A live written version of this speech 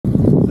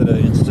instead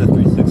of Insta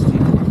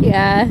 360.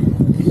 Yeah.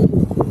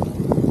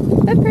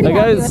 I'm pretty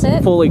happy with it. That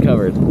guy's fully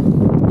covered.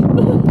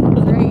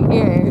 Right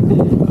here.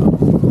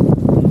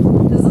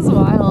 This is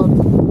wild.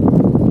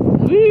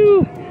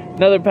 Woo!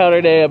 Another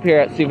powder day up here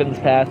at Stevens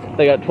Pass.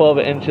 They got 12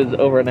 inches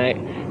overnight.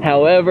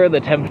 However,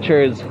 the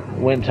temperatures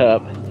went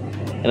up,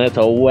 and it's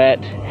a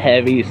wet,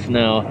 heavy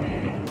snow,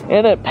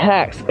 and it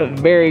packs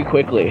very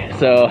quickly.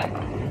 So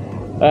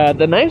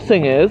the nice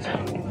thing is,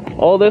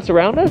 all this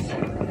around us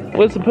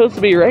was supposed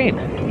to be rain,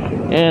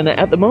 and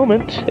at the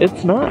moment,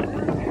 it's not.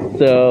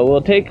 So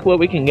we'll take what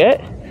we can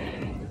get.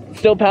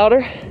 Still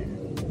powder.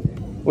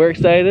 We're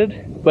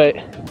excited, but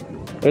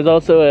there's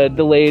also a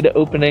delayed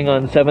opening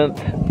on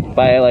 7th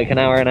by like an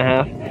hour and a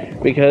half,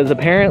 because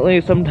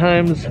apparently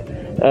sometimes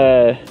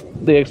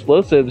the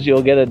explosives,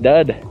 you'll get a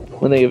dud.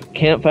 When they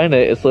can't find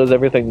it, it slows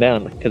everything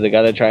down, because they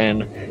got to try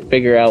and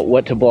figure out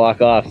what to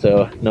block off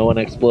so no one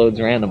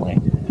explodes randomly.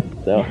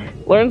 So,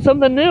 learned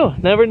something new.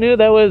 Never knew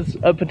that was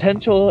a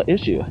potential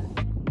issue.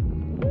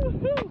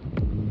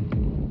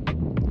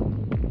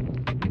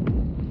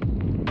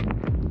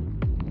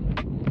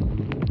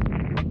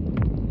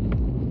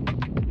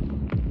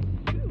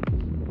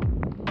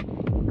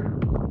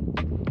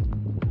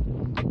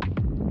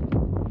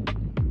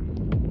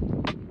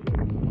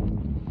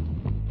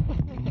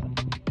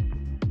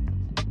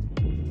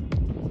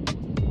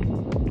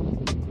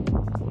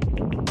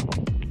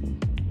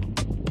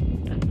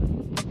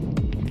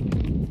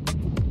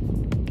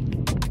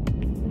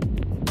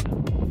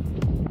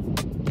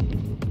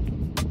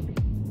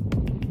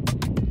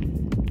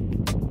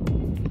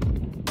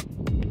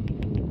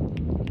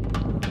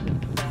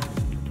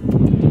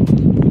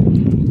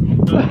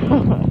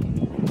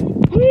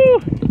 Woo!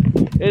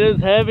 It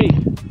is heavy.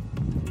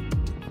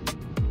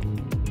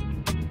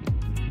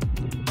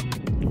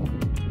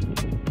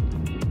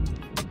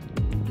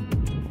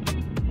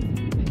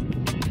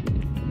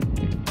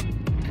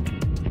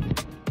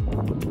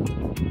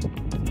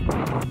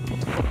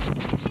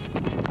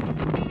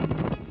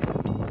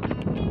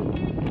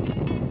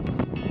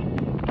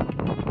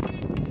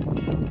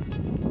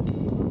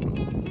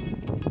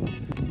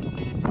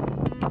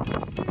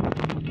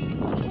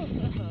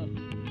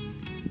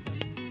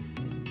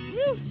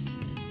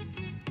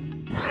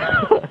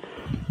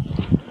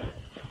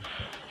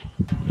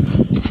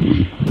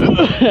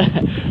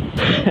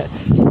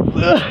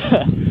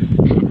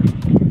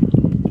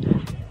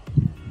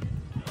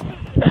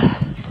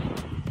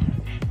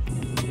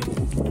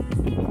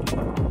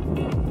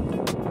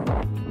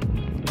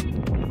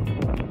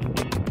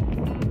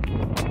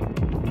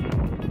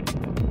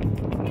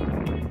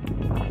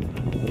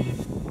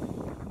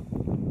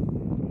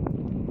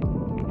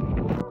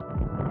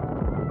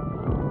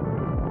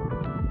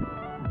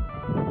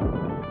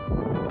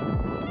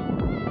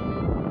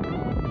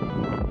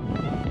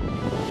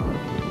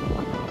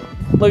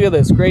 Look at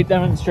this great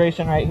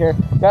demonstration right here.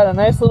 Got a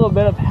nice little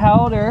bit of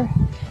powder,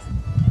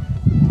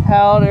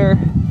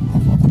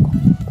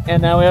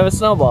 and now we have a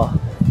snowball.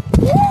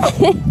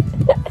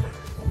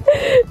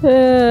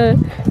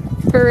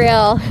 For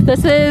real,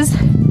 this is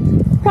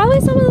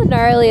probably some of the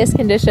gnarliest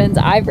conditions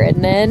I've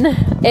ridden in.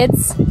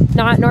 It's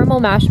not normal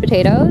mashed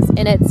potatoes,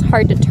 and it's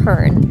hard to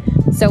turn.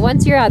 So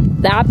once you're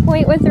at that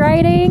point with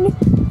riding,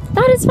 it's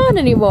not as fun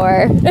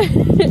anymore.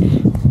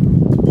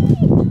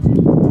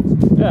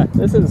 Yeah,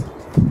 this is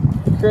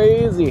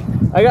crazy.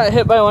 I got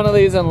hit by one of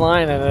these in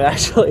line and it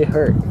actually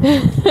hurt.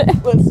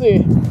 Let's see.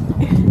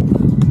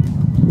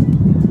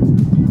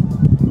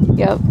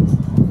 Yep.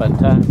 Fun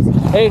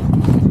times. Hey,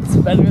 it's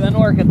better than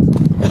working.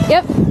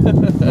 Yep.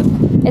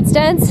 It's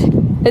dense,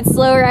 it's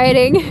slow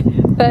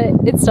riding, but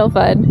it's still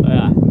fun.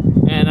 Yeah.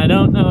 And I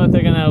don't know if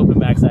they're gonna open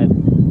backside.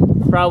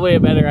 Probably a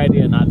better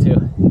idea not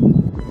to.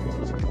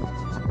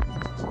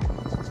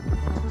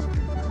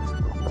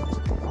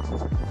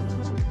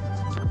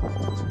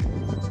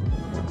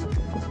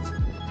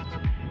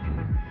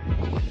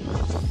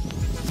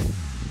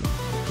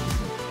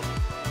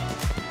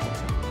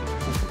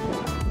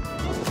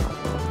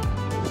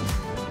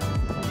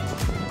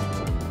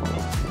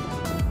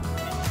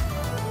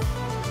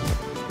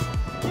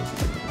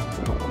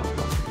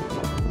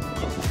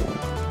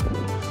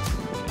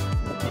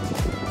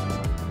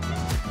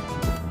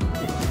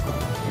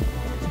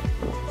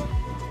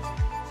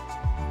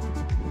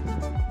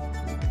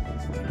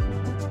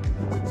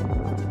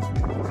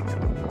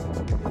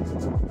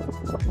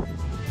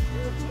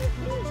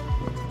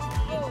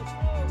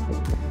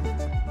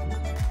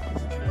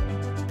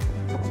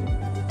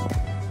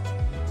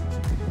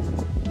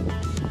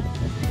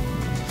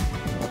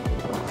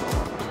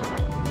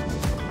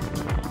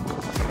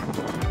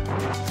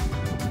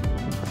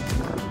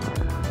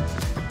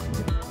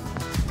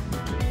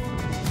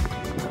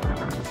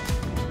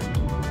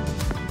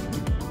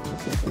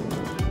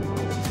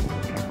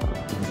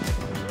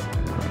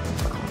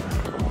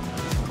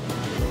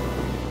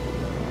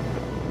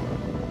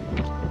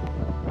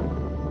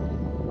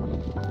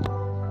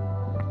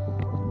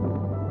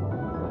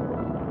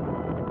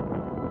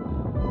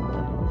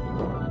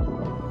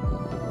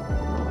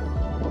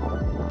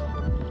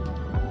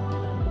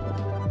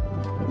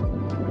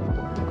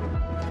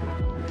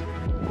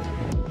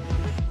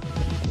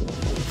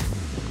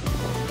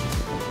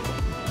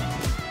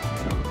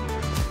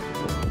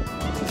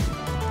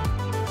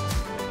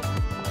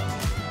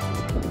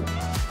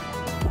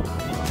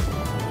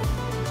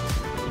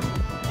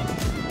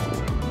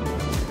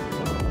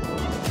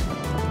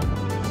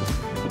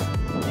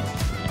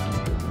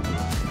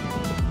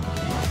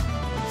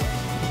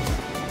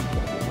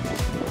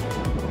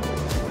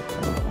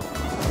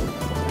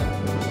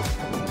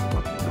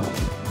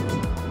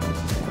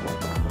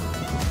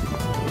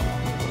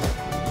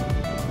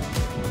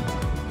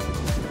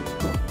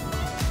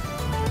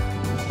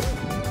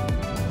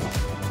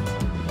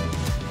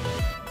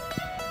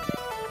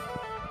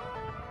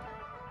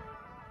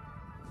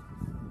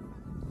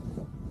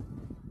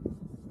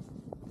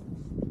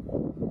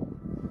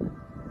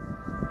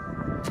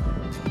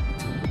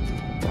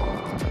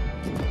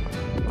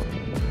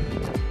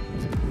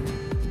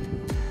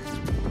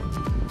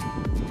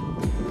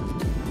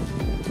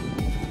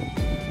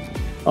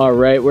 All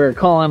right, we're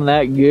calling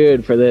that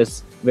good for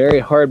this very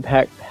hard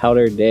packed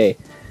powder day.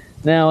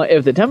 Now,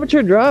 if the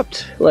temperature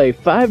dropped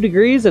like 5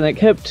 degrees and it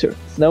kept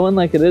snowing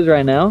like it is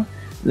right now,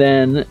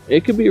 then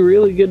it could be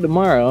really good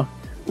tomorrow.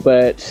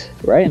 But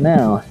right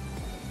now,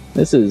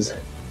 this is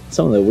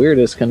some of the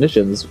weirdest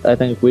conditions I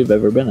think we've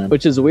ever been in,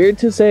 which is weird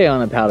to say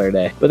on a powder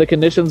day, but the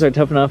conditions are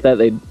tough enough that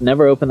they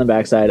never open the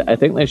backside. I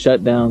think they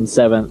shut down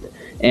 7th,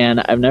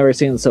 and I've never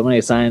seen so many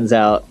signs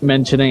out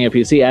mentioning if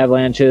you see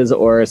avalanches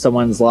or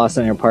someone's lost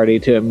in your party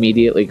to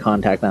immediately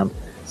contact them.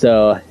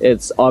 So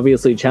it's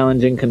obviously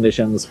challenging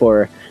conditions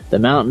for the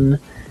mountain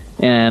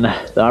and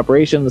the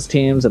operations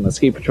teams and the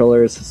ski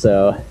patrollers,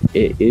 so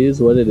it is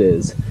what it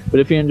is.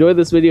 But if you enjoyed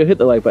this video, hit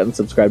the like button,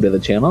 subscribe to the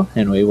channel,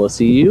 and we will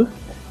see you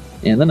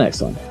in the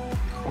next one.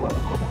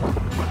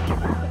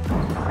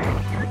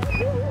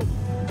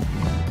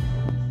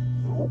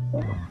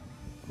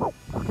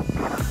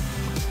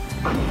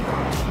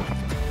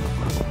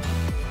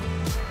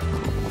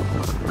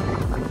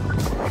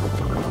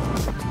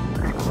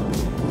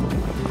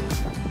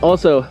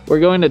 Also,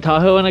 we're going to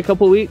Tahoe in a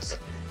couple weeks,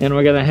 and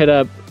we're gonna hit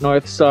up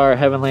North Star,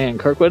 Heavenly, and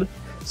Kirkwood.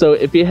 So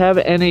if you have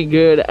any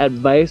good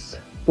advice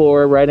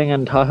for riding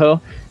in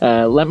Tahoe,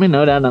 let me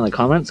know down in the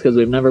comments, because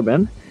we've never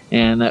been,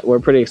 and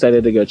we're pretty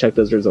excited to go check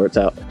those resorts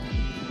out.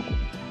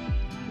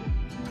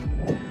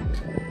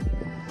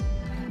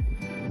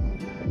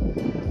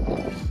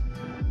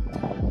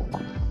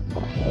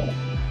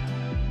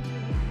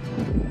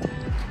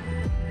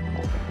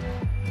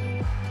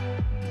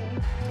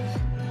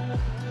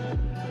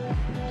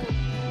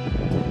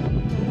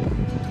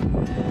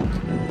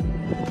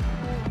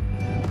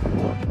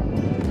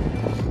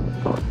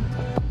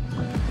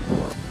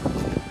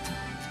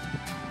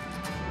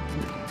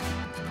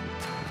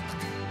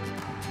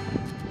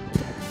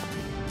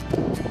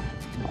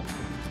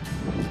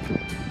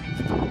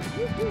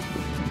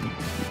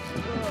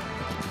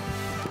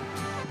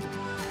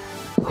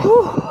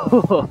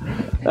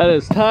 That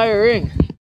is tiring.